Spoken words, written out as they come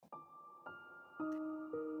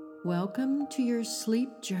Welcome to your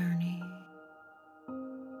sleep journey.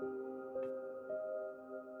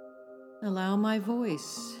 Allow my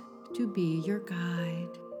voice to be your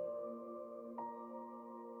guide.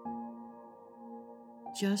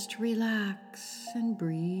 Just relax and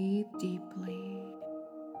breathe deeply.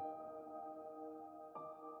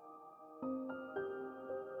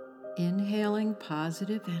 Inhaling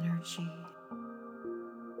positive energy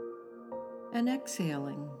and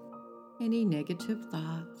exhaling any negative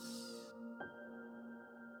thoughts.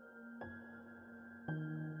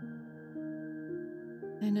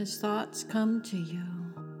 And as thoughts come to you,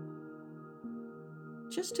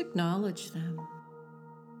 just acknowledge them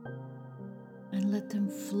and let them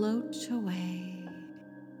float away.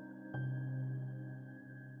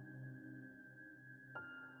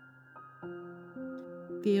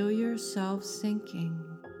 Feel yourself sinking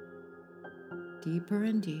deeper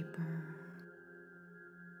and deeper,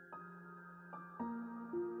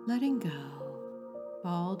 letting go of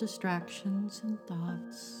all distractions and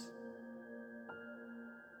thoughts.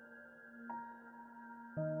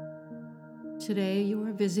 Today you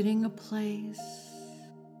are visiting a place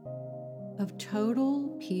of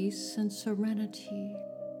total peace and serenity.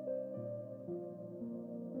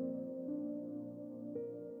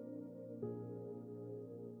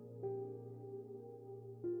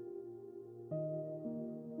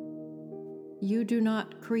 You do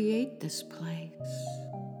not create this place,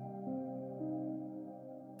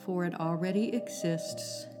 for it already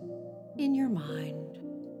exists in your mind.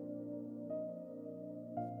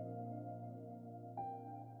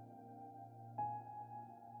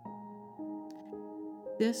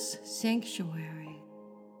 This sanctuary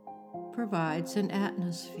provides an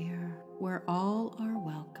atmosphere where all are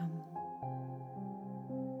welcome.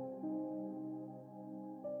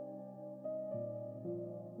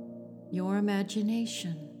 Your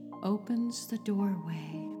imagination opens the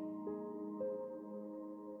doorway.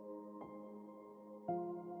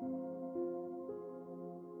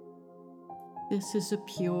 This is a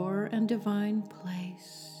pure and divine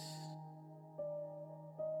place,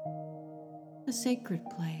 a sacred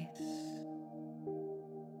place.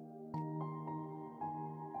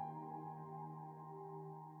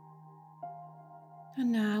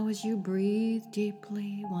 And now as you breathe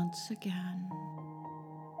deeply once again,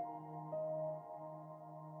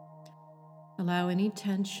 allow any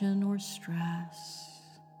tension or stress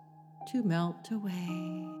to melt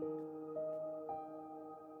away.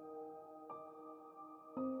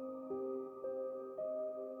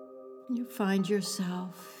 You find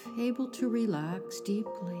yourself able to relax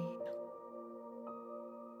deeply.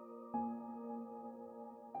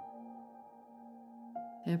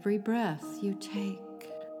 Every breath you take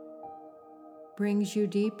brings you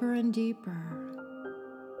deeper and deeper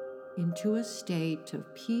into a state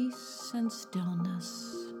of peace and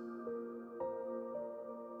stillness.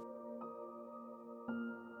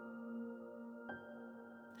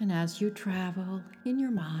 And as you travel in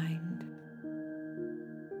your mind,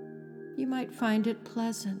 you might find it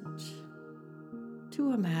pleasant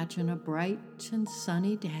to imagine a bright and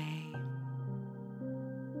sunny day.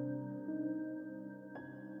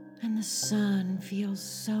 And the sun feels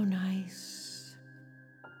so nice.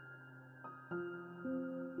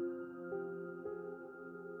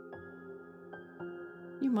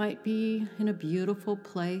 You might be in a beautiful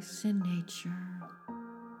place in nature.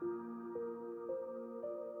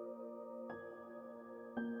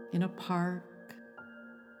 In a park,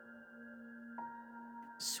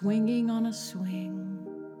 swinging on a swing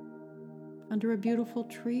under a beautiful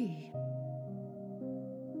tree.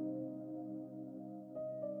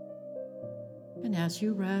 And as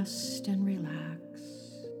you rest and relax,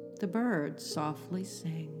 the birds softly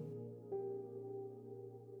sing.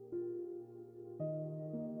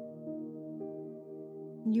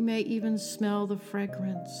 You may even smell the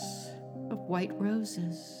fragrance of white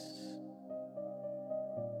roses.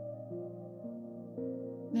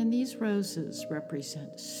 And these roses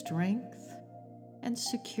represent strength and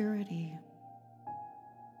security.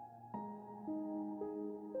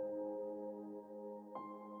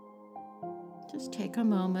 Just take a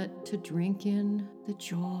moment to drink in the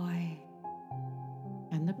joy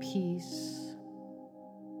and the peace.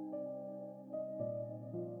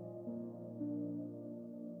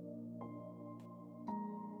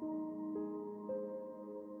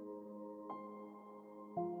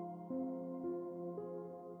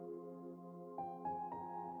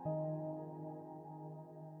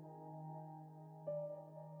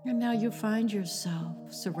 And now you find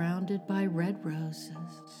yourself surrounded by red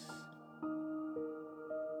roses.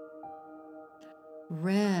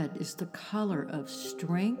 Red is the color of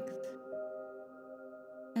strength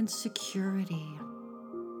and security.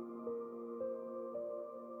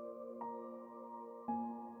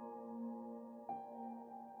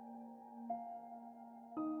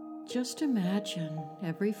 Just imagine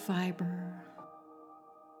every fiber,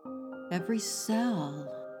 every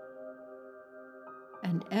cell,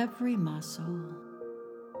 and every muscle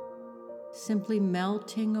simply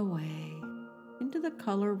melting away into the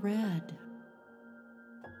color red.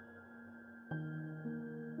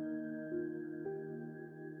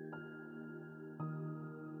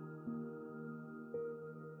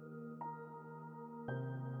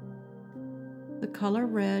 The color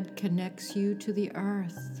red connects you to the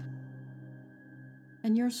earth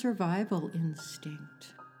and your survival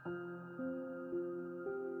instinct.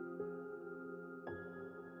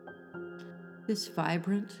 This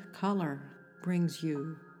vibrant color brings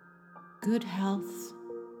you good health,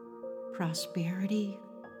 prosperity,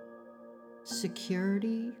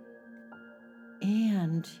 security,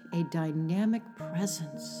 and a dynamic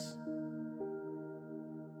presence.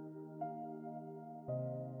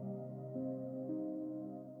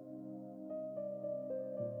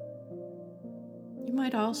 You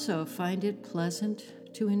might also find it pleasant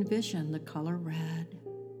to envision the color red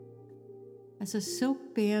as a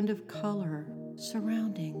silk band of color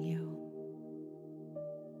surrounding you.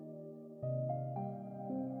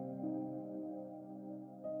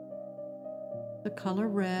 The color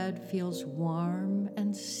red feels warm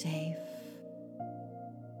and safe.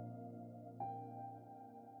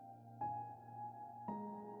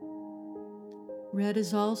 Red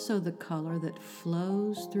is also the color that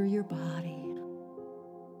flows through your body,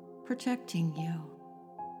 protecting you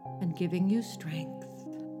and giving you strength.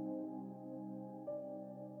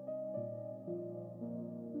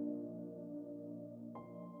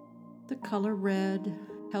 The color red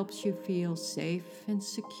helps you feel safe and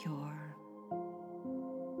secure.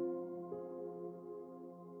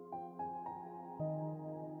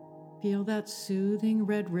 Feel that soothing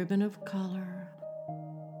red ribbon of color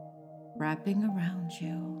wrapping around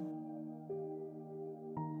you.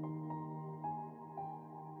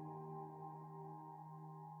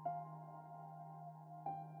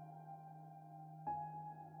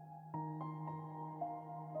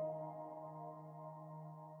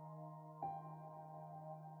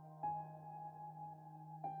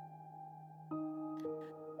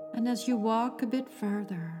 And as you walk a bit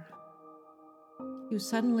further, you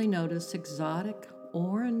suddenly notice exotic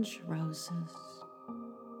orange roses,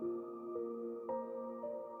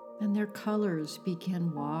 and their colors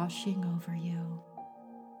begin washing over you.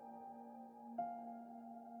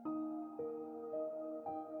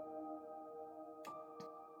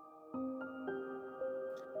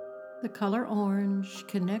 The color orange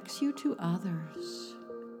connects you to others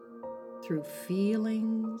through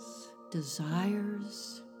feelings,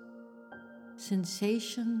 desires,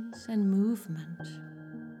 sensations, and movement.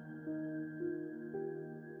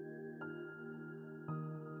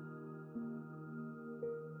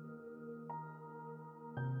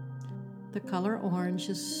 The color orange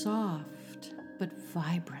is soft but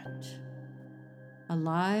vibrant,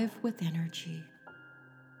 alive with energy.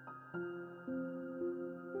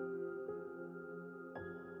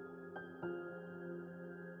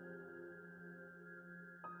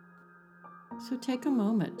 So take a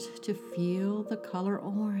moment to feel the color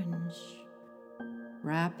orange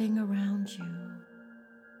wrapping around you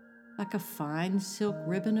like a fine silk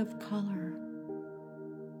ribbon of color.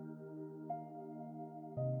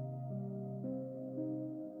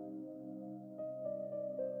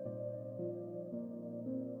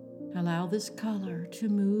 Allow this color to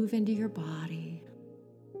move into your body,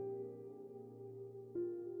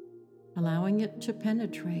 allowing it to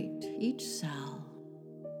penetrate each cell,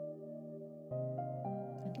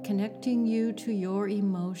 and connecting you to your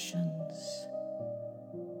emotions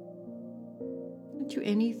and to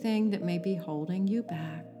anything that may be holding you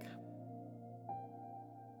back.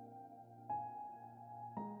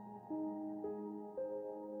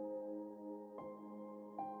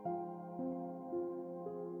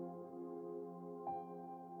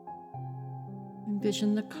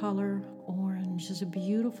 Envision the color orange as a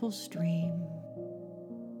beautiful stream,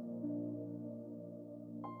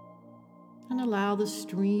 and allow the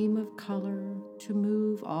stream of color to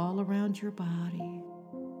move all around your body,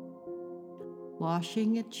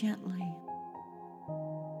 washing it gently.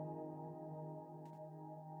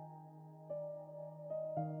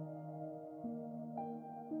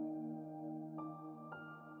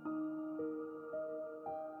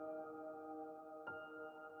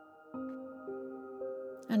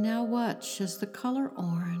 And now watch as the color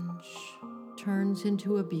orange turns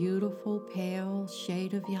into a beautiful pale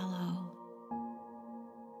shade of yellow,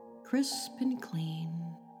 crisp and clean.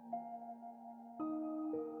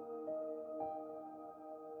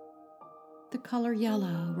 The color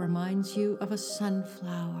yellow reminds you of a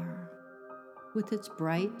sunflower with its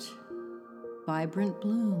bright vibrant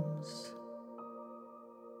blooms.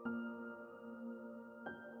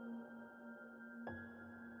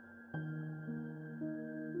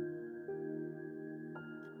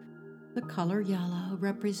 The color yellow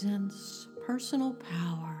represents personal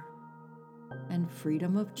power and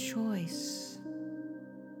freedom of choice.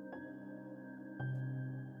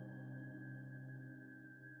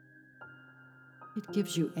 It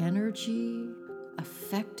gives you energy,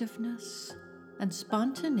 effectiveness, and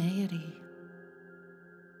spontaneity,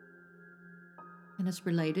 and is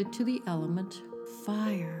related to the element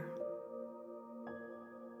fire.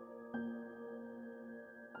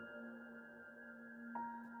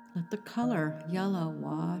 Let the color yellow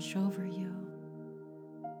wash over you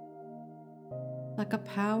like a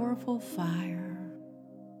powerful fire,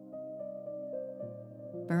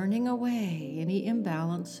 burning away any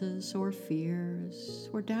imbalances or fears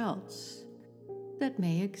or doubts that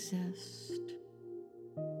may exist.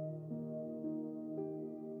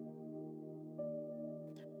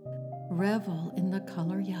 Revel in the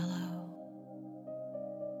color yellow.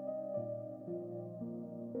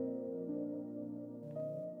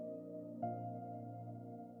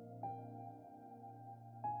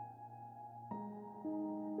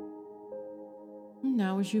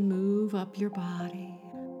 Now as you move up your body,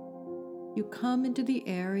 you come into the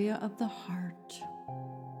area of the heart,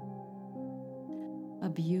 a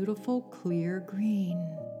beautiful clear green.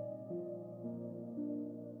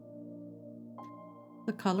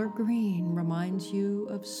 The color green reminds you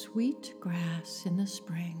of sweet grass in the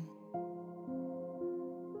spring.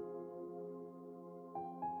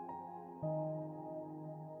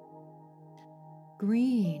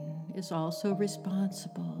 Green is also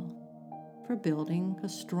responsible for building a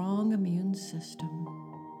strong immune system.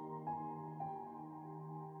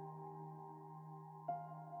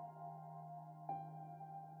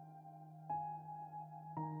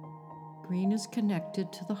 Green is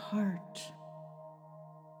connected to the heart,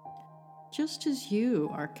 just as you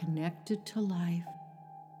are connected to life.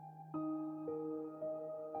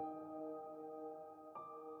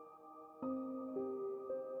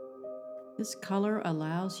 This color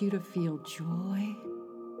allows you to feel joy,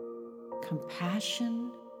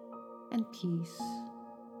 compassion, and peace,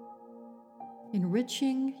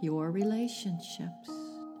 enriching your relationships.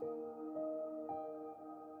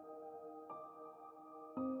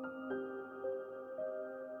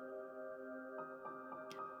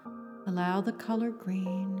 Allow the color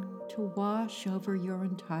green to wash over your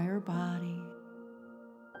entire body,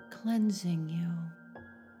 cleansing you.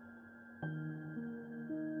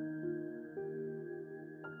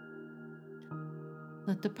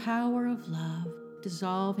 Let the power of love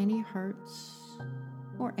dissolve any hurts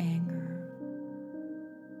or anger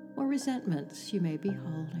or resentments you may be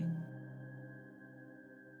holding.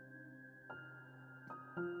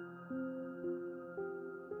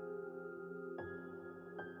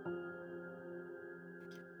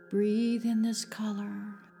 Breathe in this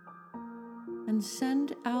color and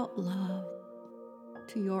send out love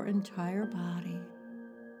to your entire body.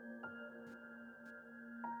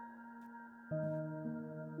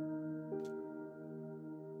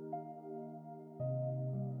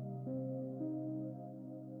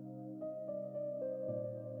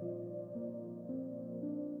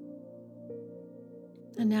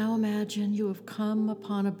 And now imagine you have come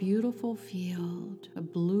upon a beautiful field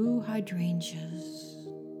of blue hydrangeas.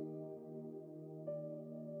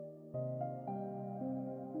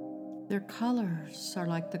 Their colors are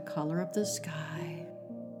like the color of the sky.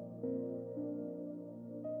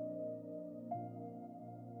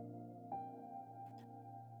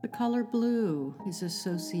 The color blue is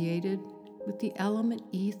associated with the element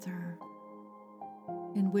ether,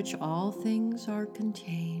 in which all things are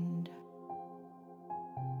contained.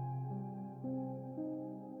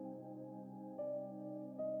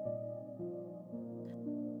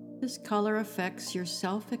 This color affects your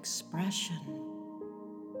self-expression,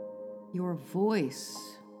 your voice,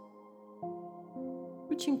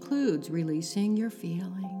 which includes releasing your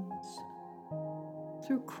feelings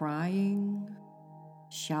through crying,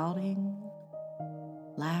 shouting,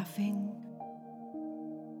 laughing,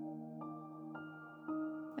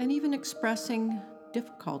 and even expressing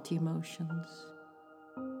difficult emotions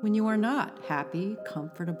when you are not happy,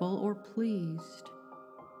 comfortable, or pleased.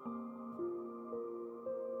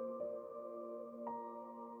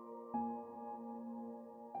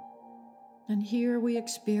 And here we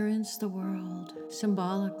experience the world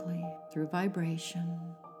symbolically through vibration,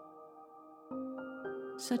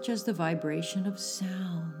 such as the vibration of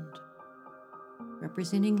sound,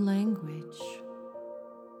 representing language,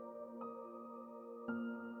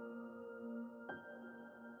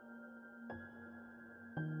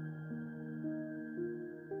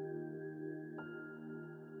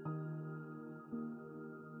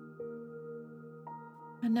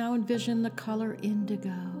 And now envision the color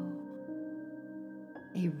indigo,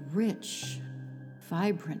 a rich,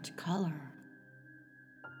 vibrant color.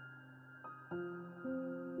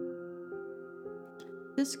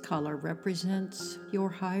 This color represents your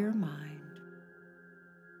higher mind,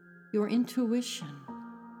 your intuition,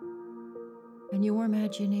 and your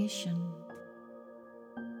imagination.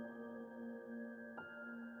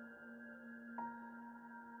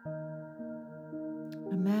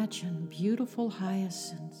 Imagine beautiful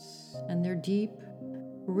hyacinths and their deep,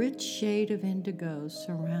 rich shade of indigo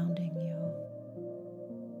surrounding you.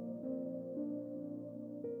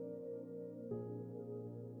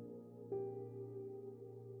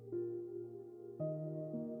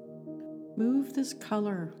 Move this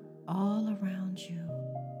color all around you.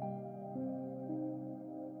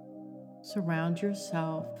 Surround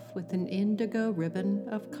yourself with an indigo ribbon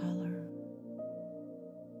of color.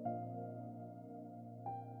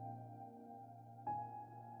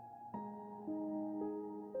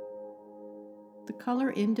 The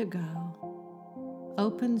color indigo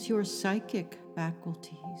opens your psychic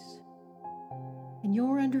faculties and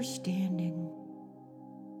your understanding,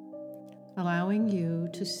 allowing you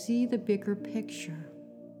to see the bigger picture.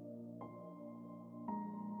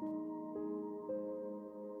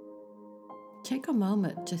 Take a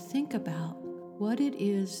moment to think about what it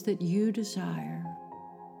is that you desire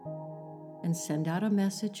and send out a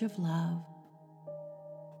message of love.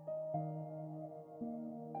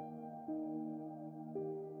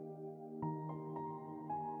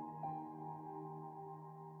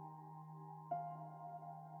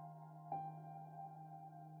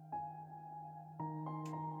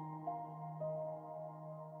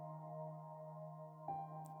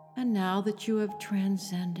 And now that you have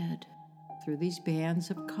transcended through these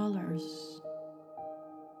bands of colors,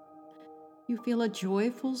 you feel a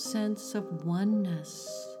joyful sense of oneness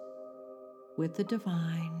with the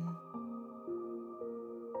divine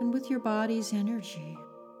and with your body's energy.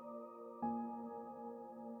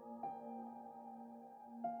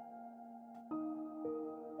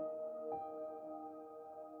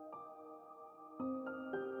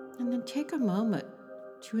 And then take a moment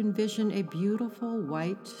to envision a beautiful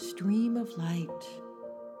white stream of light,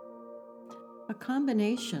 a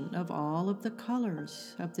combination of all of the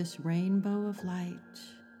colors of this rainbow of light,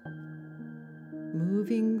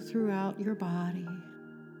 moving throughout your body.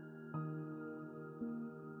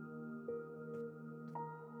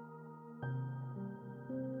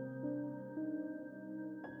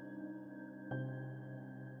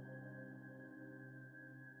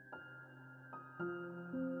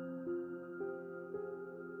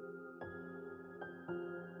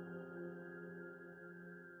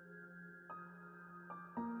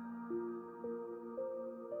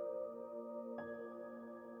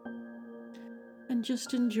 And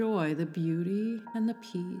just enjoy the beauty and the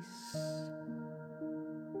peace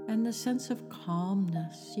and the sense of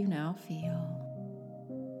calmness you now feel.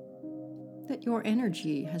 That your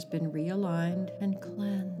energy has been realigned and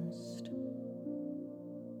cleansed.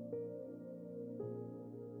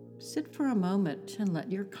 Sit for a moment and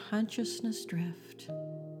let your consciousness drift.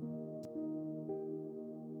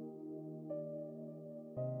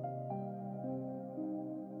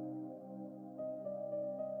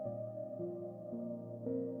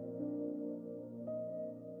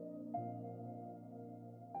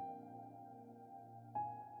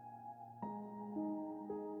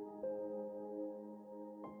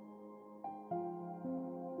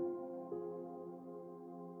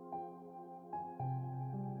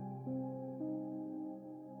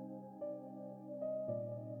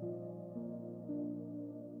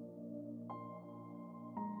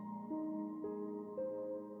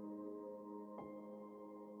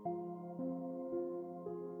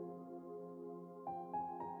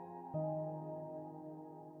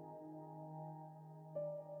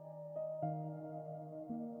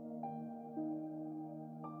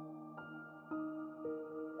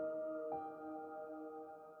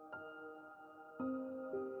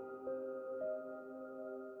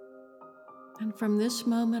 And from this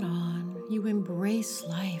moment on, you embrace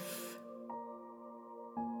life.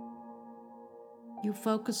 You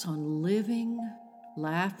focus on living,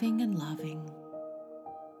 laughing, and loving.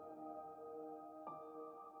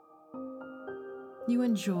 You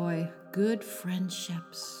enjoy good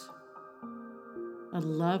friendships, a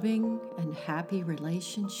loving and happy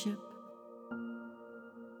relationship,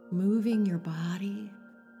 moving your body,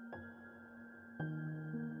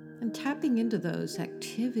 and tapping into those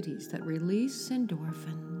activities that release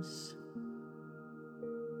endorphins.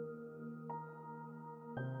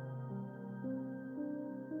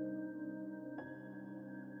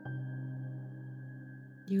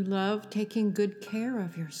 You love taking good care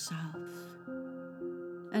of yourself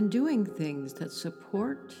and doing things that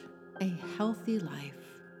support a healthy life.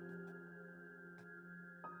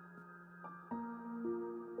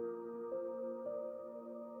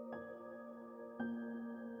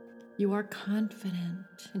 You are confident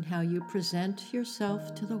in how you present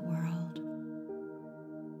yourself to the world.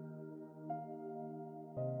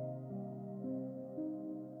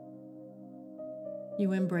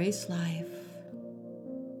 You embrace life,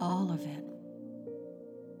 all of it.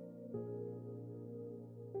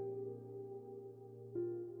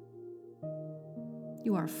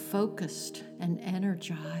 You are focused and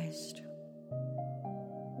energized.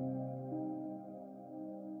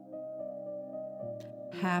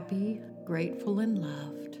 Happy, grateful, and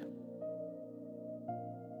loved.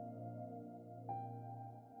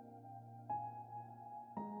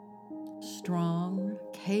 Strong,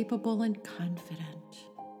 capable, and confident.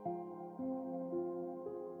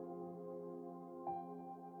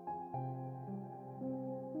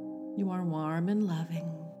 You are warm and loving.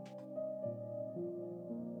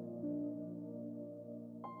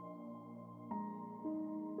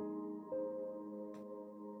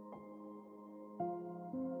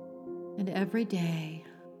 And every day,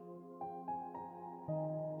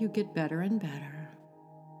 you get better and better.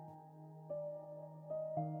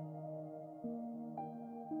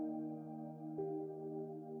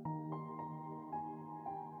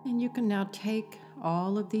 And you can now take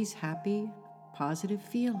all of these happy, positive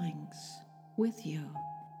feelings with you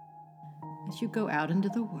as you go out into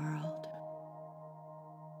the world.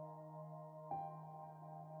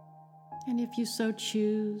 And if you so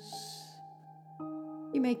choose,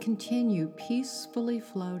 you may continue peacefully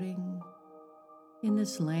floating in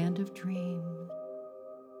this land of dreams.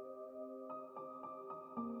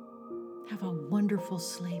 Have a wonderful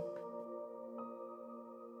sleep.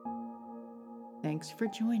 Thanks for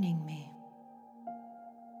joining me.